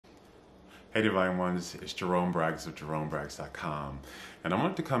Hey Divine Ones, it's Jerome Braggs of JeromeBraggs.com, and I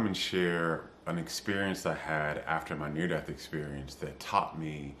wanted to come and share an experience I had after my near-death experience that taught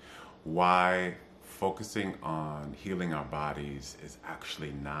me why focusing on healing our bodies is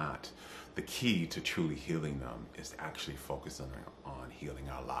actually not the key to truly healing them. It's actually focusing on healing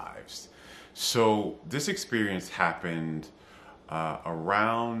our lives. So this experience happened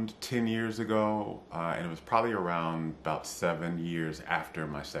around 10 years ago, and it was probably around about 7 years after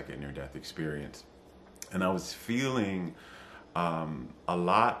my second near-death experience. And I was feeling a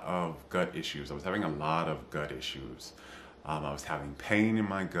lot of gut issues. I was having a lot of gut issues. I was having pain in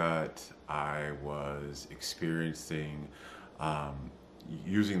my gut. I was experiencing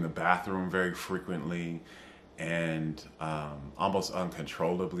using the bathroom very frequently and almost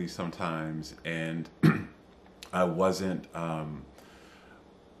uncontrollably sometimes. And I wasn't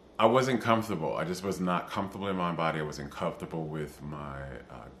comfortable. I just was not comfortable in my body. I wasn't comfortable with my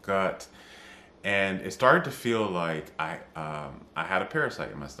gut. And it started to feel like I had a parasite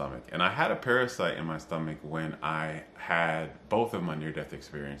in my stomach. And I had a parasite in my stomach when I had both of my near-death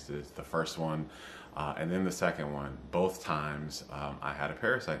experiences. The first one and then the second one. Both times I had a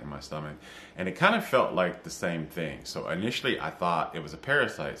parasite in my stomach. And it kind of felt like the same thing. So initially I thought it was a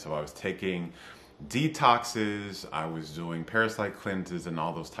parasite. So I was taking detoxes, I was doing parasite cleanses and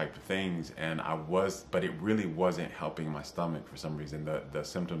all those type of things, and but it really wasn't helping my stomach for some reason. The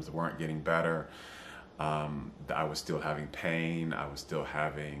symptoms weren't getting better. I was still having pain. I was still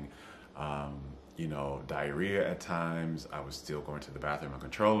having, diarrhea at times. I was still going to the bathroom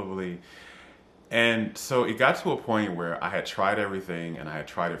uncontrollably. And so it got to a point where I had tried everything, and I had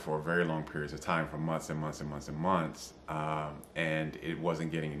tried it for very long periods of time, for months and months and months and months, and it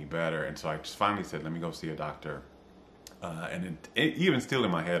wasn't getting any better. And so I just finally said, let me go see a doctor. And even still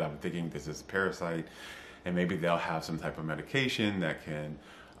in my head, I'm thinking this is a parasite, and maybe they'll have some type of medication that can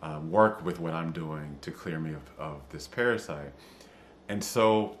work with what I'm doing to clear me of this parasite. And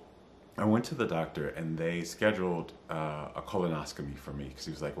so I went to the doctor, and they scheduled a colonoscopy for me, because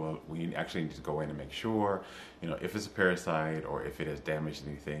he was like, well, we actually need to go in and make sure, if it's a parasite or if it has damaged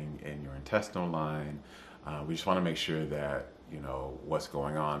anything in your intestinal line. We just want to make sure that, what's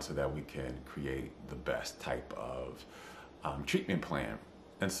going on so that we can create the best type of treatment plan.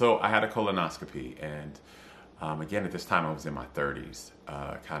 And so I had a colonoscopy, and again, at this time I was in my 30s,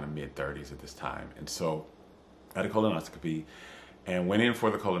 kind of mid-30s at this time. And so I had a colonoscopy and went in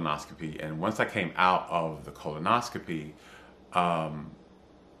for the colonoscopy. And once I came out of the colonoscopy,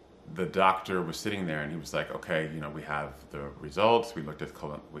 the doctor was sitting there, and he was like, okay, we have the results. We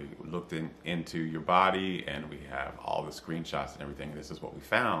looked into your body, and we have all the screenshots and everything. And this is what we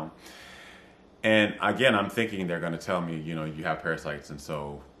found. And again, I'm thinking they're going to tell me, you have parasites, and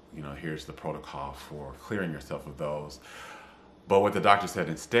so, here's the protocol for clearing yourself of those. But what the doctor said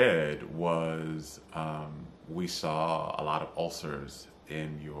instead was, we saw a lot of ulcers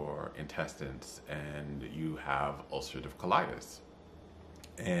in your intestines, and you have ulcerative colitis.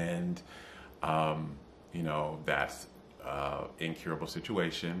 And, that's an incurable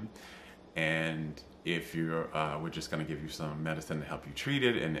situation. And if we're just going to give you some medicine to help you treat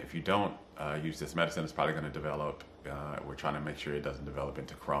it. And if you don't use this medicine, it's probably going to develop, we're trying to make sure it doesn't develop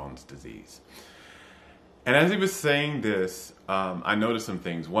into Crohn's disease. And as he was saying this, I noticed some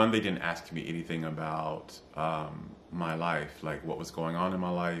things. One, they didn't ask me anything about my life, like what was going on in my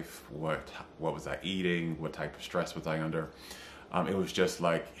life, what was I eating, what type of stress was I under. It was just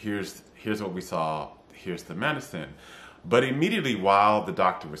like, here's what we saw, here's the medicine. But immediately while the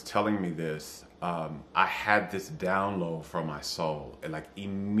doctor was telling me this, I had this download from my soul. And like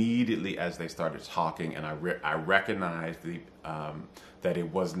immediately as they started talking, and I recognized that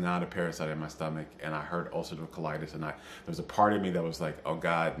it was not a parasite in my stomach, and I heard ulcerative colitis, and there was a part of me that was like, oh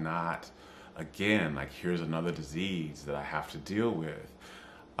God, not again. Like, here's another disease that I have to deal with.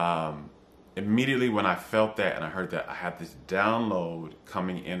 Immediately when I felt that and I heard that, I had this download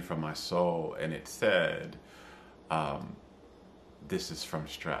coming in from my soul, and it said, this is from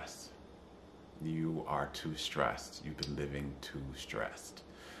stress. You are too stressed. You've been living too stressed.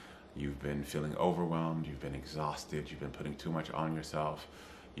 You've been feeling overwhelmed. You've been exhausted. You've been putting too much on yourself.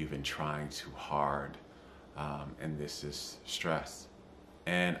 You've been trying too hard. And this is stress.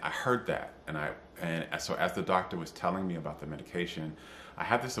 And I heard that. And so as the doctor was telling me about the medication, I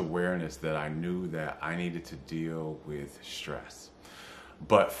had this awareness that I knew that I needed to deal with stress.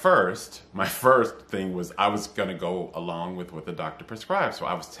 But first, my first thing was I was going to go along with what the doctor prescribed. So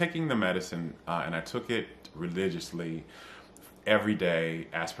I was taking the medicine, and I took it religiously every day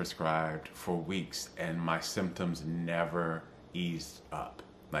as prescribed for weeks, and my symptoms never eased up.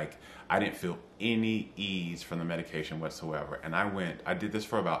 Like, I didn't feel any ease from the medication whatsoever. And I did this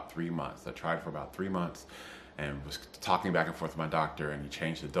for about 3 months. I tried for about 3 months and was talking back and forth with my doctor, and he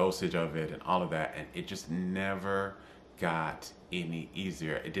changed the dosage of it and all of that. And it just never got any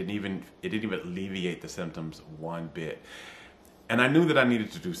easier. It didn't even alleviate the symptoms one bit. And I knew that I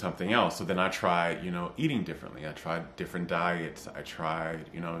needed to do something else. So then I tried, eating differently. I tried different diets. I tried,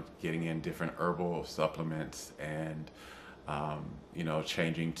 getting in different herbal supplements and,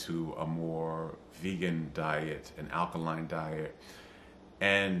 changing to a more vegan diet, an alkaline diet.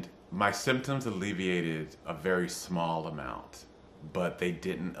 And my symptoms alleviated a very small amount, but they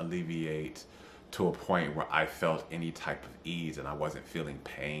didn't alleviate to a point where I felt any type of ease, and I wasn't feeling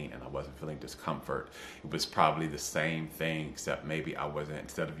pain and I wasn't feeling discomfort. It was probably the same thing, except maybe I wasn't,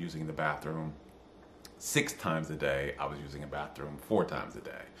 instead of using the bathroom 6 times a day, I was using a bathroom 4 times a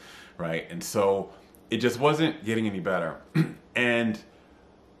day, right? And so it just wasn't getting any better. And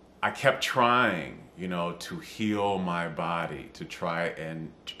I kept trying, to heal my body, to try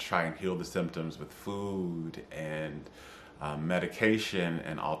and heal the symptoms with food and medication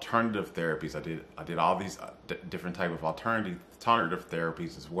and alternative therapies. I did all these different type of alternative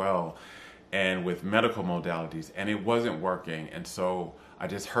therapies as well, and with medical modalities, and it wasn't working. And so I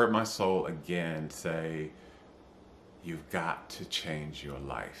just heard my soul again say, you've got to change your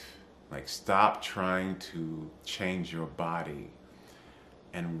life. Like, stop trying to change your body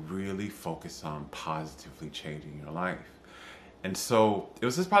and really focus on positively changing your life. And so it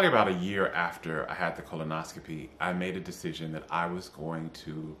was just probably about a year after I had the colonoscopy, I made a decision that I was going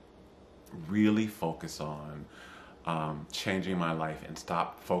to really focus on changing my life and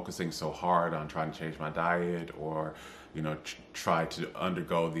stop focusing so hard on trying to change my diet or, try to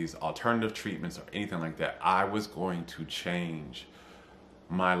undergo these alternative treatments or anything like that. I was going to change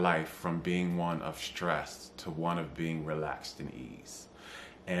my life from being one of stress to one of being relaxed and ease.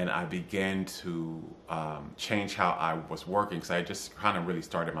 And I began to change how I was working, because I just kind of really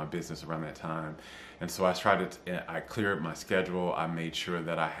started my business around that time. And so I cleared my schedule. I made sure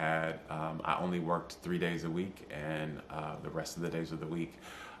that I only worked 3 days a week, and the rest of the days of the week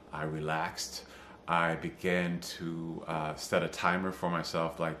I relaxed. I began to set a timer for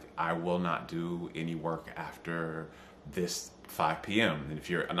myself, like, I will not do any work after this 5 p.m. And if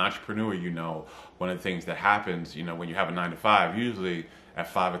you're an entrepreneur, one of the things that happens, when you have a 9 to 5, usually at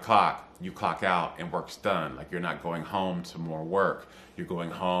 5 o'clock, you clock out and work's done. Like, you're not going home to more work. You're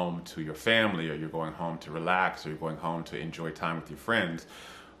going home to your family, or you're going home to relax, or you're going home to enjoy time with your friends.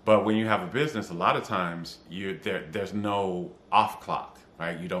 But when you have a business, a lot of times there's no off clock,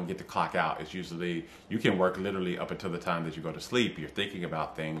 right? You don't get to clock out. It's usually, you can work literally up until the time that you go to sleep. You're thinking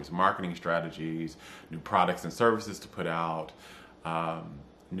about things, marketing strategies, new products and services to put out,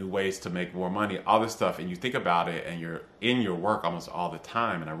 new ways to make more money, all this stuff. And you think about it, and you're in your work almost all the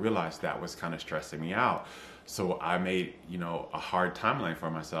time. And I realized that was kind of stressing me out. So I made, a hard timeline for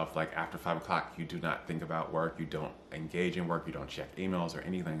myself. Like, after 5 o'clock, you do not think about work. You don't engage in work. You don't check emails or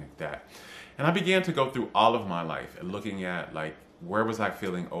anything like that. And I began to go through all of my life and looking at, like, where was I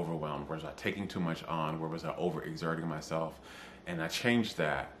feeling overwhelmed? Where was I taking too much on? Where was I overexerting myself? And I changed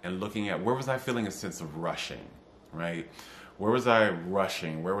that, and looking at where was I feeling a sense of rushing, right? Where was I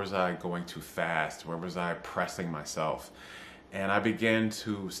rushing? Where was I going too fast? Where was I pressing myself? And I began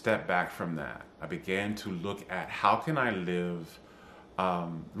to step back from that. I began to look at how can I live,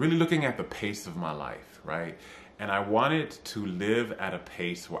 really looking at the pace of my life, right? And I wanted to live at a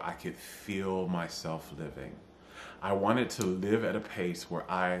pace where I could feel myself living. I wanted to live at a pace where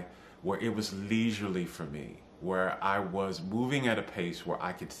it was leisurely for me, where I was moving at a pace where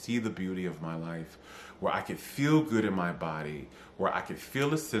I could see the beauty of my life, where I could feel good in my body, where I could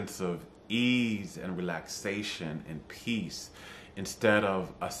feel a sense of ease and relaxation and peace, instead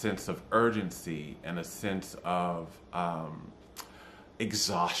of a sense of urgency and a sense of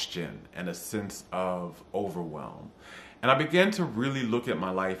exhaustion and a sense of overwhelm. And I began to really look at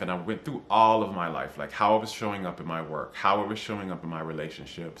my life, and I went through all of my life, like how I was showing up in my work, how I was showing up in my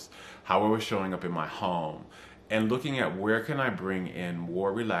relationships, how I was showing up in my home, and looking at where can I bring in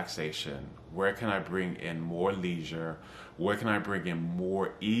more relaxation, where can I bring in more leisure, where can I bring in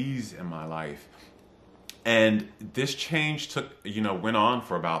more ease in my life. And this change went on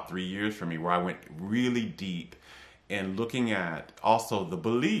for about 3 years for me, where I went really deep in looking at also the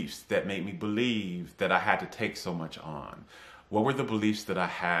beliefs that made me believe that I had to take so much on. What were the beliefs that I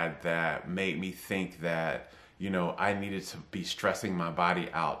had that made me think that, I needed to be stressing my body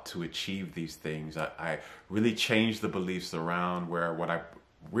out to achieve these things? I really changed the beliefs around where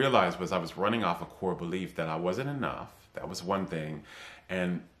realized was I was running off a core belief that I wasn't enough. That was one thing.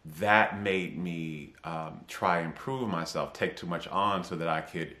 And that made me try and prove myself, take too much on so that I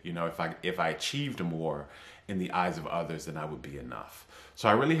could, if I achieved more in the eyes of others, then I would be enough. So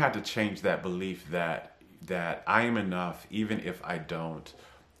I really had to change that belief that I am enough even if I don't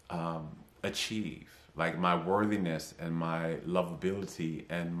achieve. Like my worthiness and my lovability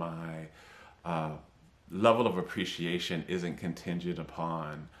and my level of appreciation isn't contingent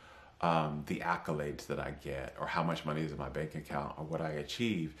upon the accolades that I get or how much money is in my bank account or what I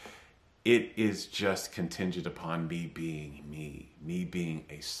achieve. It is just contingent upon me being me being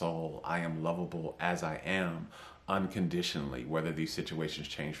a soul. I am lovable as I am unconditionally, whether these situations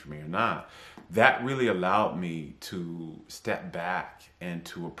change for me or not. That really allowed me to step back and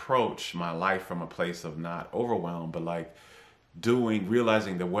to approach my life from a place of not overwhelmed, but like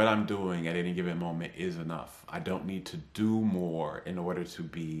realizing that what I'm doing at any given moment is enough. I don't need to do more in order to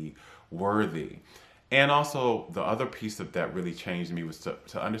be worthy. And also the other piece of that really changed me was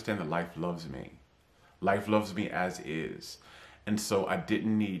to understand that life loves me. Life loves me as is. And so I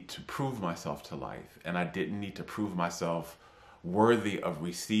didn't need to prove myself to life, and I didn't need to prove myself worthy of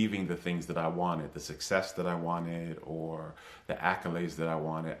receiving the things that I wanted, the success that I wanted, or the accolades that I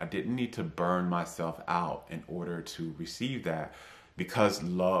wanted. I didn't need to burn myself out in order to receive that because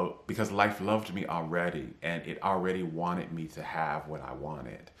life loved me already, and it already wanted me to have what I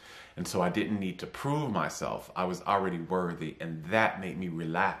wanted. And so I didn't need to prove myself. I was already worthy, and that made me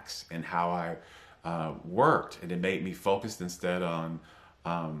relax in how I worked, and it made me focused instead of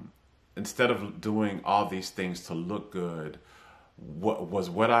doing all these things to look good.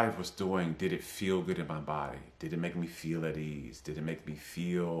 What I was doing, did it feel good in my body? Did it make me feel at ease? Did it make me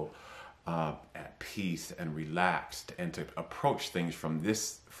feel at peace and relaxed, and to approach things from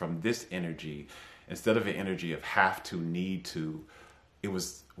this energy instead of an energy of have to, need to? It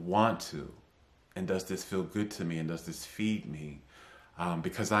was want to, and does this feel good to me, and does this feed me?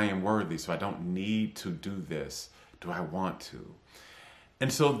 Because I am worthy, so I don't need to do this. Do I want to?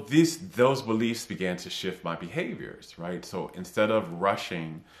 And so those beliefs began to shift my behaviors, right? So instead of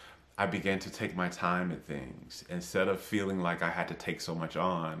rushing, I began to take my time at things. Instead of feeling like I had to take so much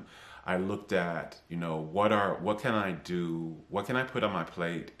on, I looked at, what can I do? What can I put on my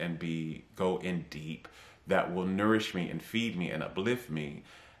plate and go in deep that will nourish me and feed me and uplift me?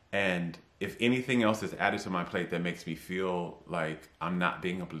 And if anything else is added to my plate that makes me feel like I'm not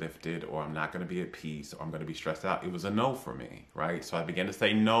being uplifted, or I'm not going to be at peace, or I'm going to be stressed out, it was a no for me, right? So I began to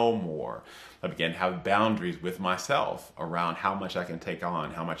say no more. I began to have boundaries with myself around how much I can take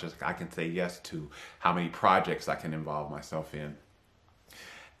on, how much I can say yes to, how many projects I can involve myself in.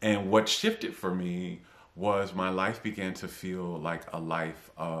 And what shifted for me was my life began to feel like a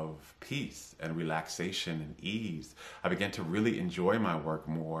life of peace and relaxation and ease. I began to really enjoy my work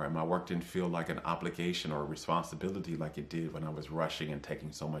more, and my work didn't feel like an obligation or a responsibility like it did when I was rushing and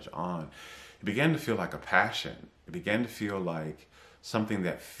taking so much on. It began to feel like a passion. It began to feel like something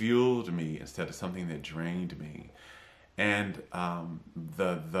that fueled me instead of something that drained me. And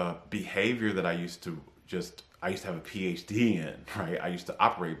the behavior that I used to have a PhD in, right? I used to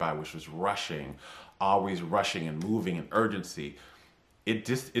operate by, which was rushing, always rushing and moving and urgency. It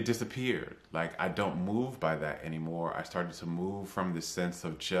disappeared. Like, I don't move by that anymore. I started to move from this sense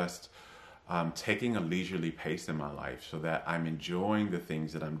of just taking a leisurely pace in my life, so that I'm enjoying the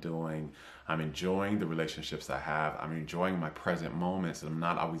things that I'm doing. I'm enjoying the relationships I have. I'm enjoying my present moments, and I'm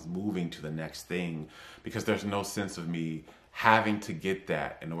not always moving to the next thing, because there's no sense of me having to get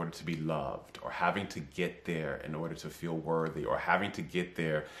that in order to be loved, or having to get there in order to feel worthy, or having to get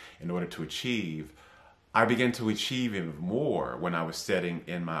there in order to achieve. I began to achieve even more when I was setting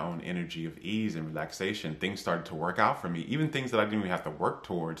in my own energy of ease and relaxation. Things started to work out for me. Even things that I didn't even have to work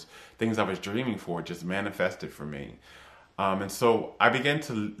towards, things I was dreaming for, just manifested for me. And so I began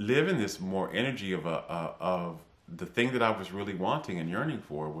to live in this more energy of the thing that I was really wanting and yearning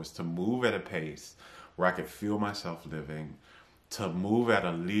for, was to move at a pace where I could feel myself living, to move at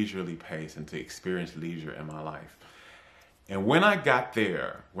a leisurely pace, and to experience leisure in my life. And when I got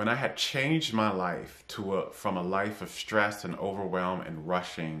there, when I had changed my life from a life of stress and overwhelm and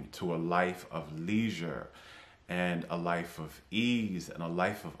rushing to a life of leisure and a life of ease and a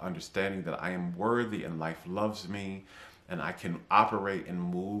life of understanding that I am worthy and life loves me, and I can operate and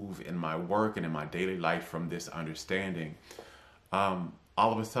move in my work and in my daily life from this understanding, all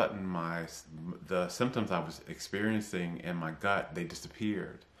of a sudden the symptoms I was experiencing in my gut, they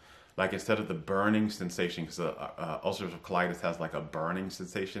disappeared. Like, instead of the burning sensation, because ulcerative colitis has like a burning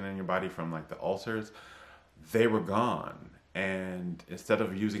sensation in your body from like the ulcers, they were gone. And instead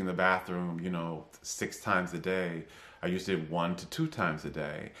of using the bathroom, 6 times a day, I used it 1 to 2 times a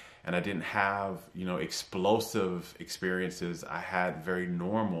day. And I didn't have, explosive experiences. I had very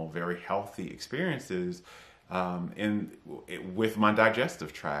normal, very healthy experiences with my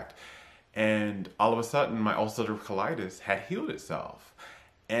digestive tract. And all of a sudden, my ulcerative colitis had healed itself.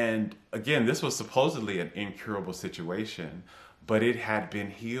 And again, this was supposedly an incurable situation, but it had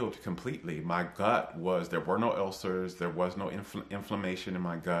been healed completely. My gut there were no ulcers, there was no inflammation in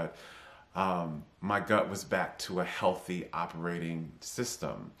my gut. My gut was back to a healthy operating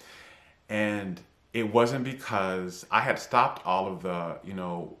system. And it wasn't because I had stopped all of the,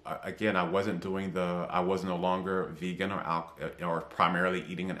 again, I was no longer vegan or primarily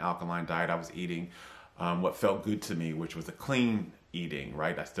eating an alkaline diet. I was eating what felt good to me, which was a clean eating,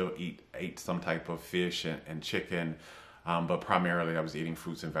 right? I still ate some type of fish and chicken, but primarily I was eating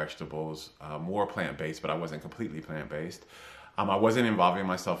fruits and vegetables, more plant-based, but I wasn't completely plant-based. I wasn't involving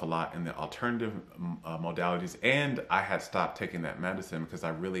myself a lot in the alternative modalities, and I had stopped taking that medicine because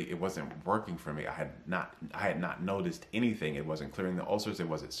it wasn't working for me. I had not noticed anything. It wasn't clearing the ulcers. It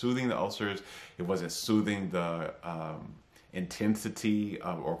wasn't soothing the ulcers. It wasn't soothing the intensity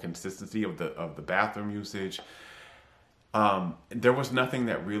or consistency of the bathroom usage. There was nothing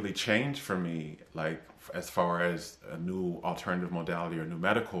that really changed for me, like as far as a new alternative modality or new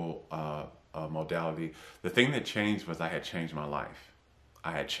medical modality. The thing that changed was I had changed my life.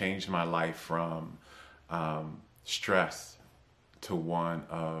 I had changed my life from stress to one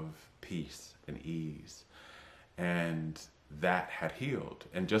of peace and ease. And that had healed.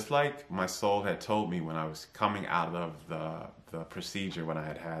 And just like my soul had told me when I was coming out of the procedure, when I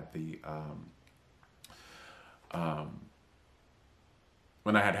had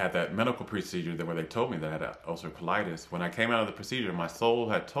that medical procedure where they told me that I had ulcerative colitis, when I came out of the procedure, my soul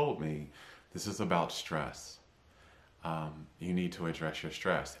had told me, this is about stress. You need to address your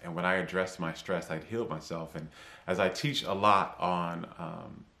stress. And when I addressed my stress, I'd healed myself. And as I teach a lot on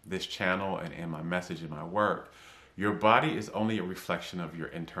this channel and in my message in my work, your body is only a reflection of your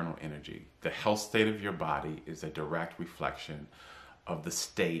internal energy. The health state of your body is a direct reflection of the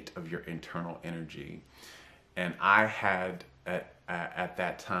state of your internal energy. And I had at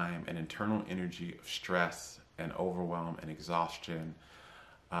that time an internal energy of stress and overwhelm and exhaustion,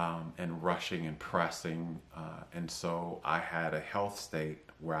 and rushing and pressing. And so I had a health state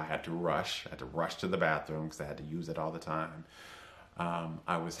where I had to rush to the bathroom because I had to use it all the time.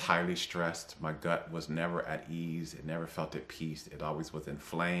 I was highly stressed. My gut was never at ease. It never felt at peace. It always was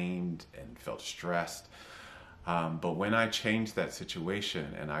inflamed and felt stressed. But when I changed that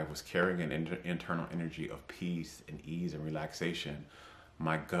situation and I was carrying an internal energy of peace and ease and relaxation,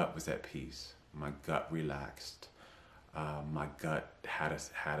 my gut was at peace. My gut relaxed. My gut had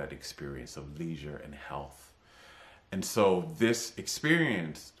an experience of leisure and health. And so this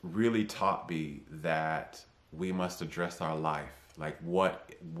experience really taught me that we must address our life. Like what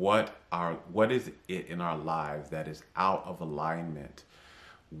is it in our lives that is out of alignment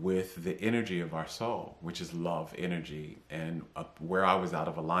with the energy of our soul, which is love energy. And where I was out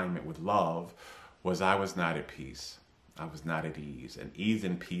of alignment with love was I was not at peace. I was not at ease. And ease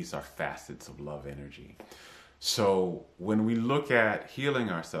and peace are facets of love energy. So when we look at healing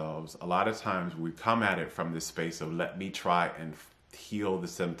ourselves, a lot of times we come at it from this space of let me try and heal the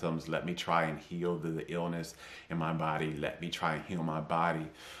symptoms. Let me try and heal the illness in my body. Let me try and heal my body.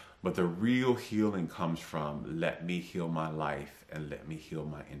 But the real healing comes from let me heal my life and let me heal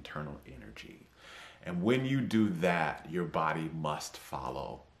my internal energy. And when you do that, your body must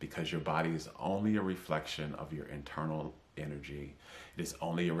follow, because your body is only a reflection of your internal energy. It is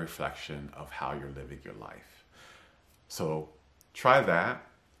only a reflection of how you're living your life. So try that.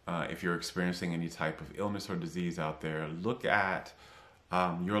 If you're experiencing any type of illness or disease out there, look at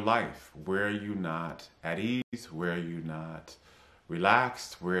your life. Where are you not at ease? Where are you not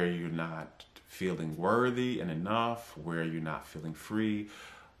relaxed? Where are you not feeling worthy and enough? Where are you not feeling free?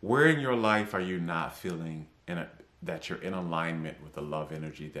 Where in your life are you not feeling that you're in alignment with the love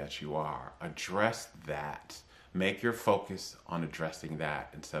energy that you are? Address that. Make your focus on addressing that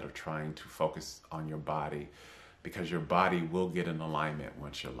instead of trying to focus on your body, because your body will get in alignment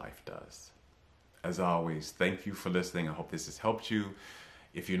once your life does. As always, thank you for listening. I hope this has helped you.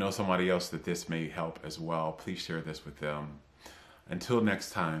 If you know somebody else that this may help as well, please share this with them. Until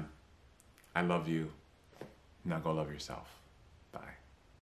next time, I love you. Now go love yourself. Bye.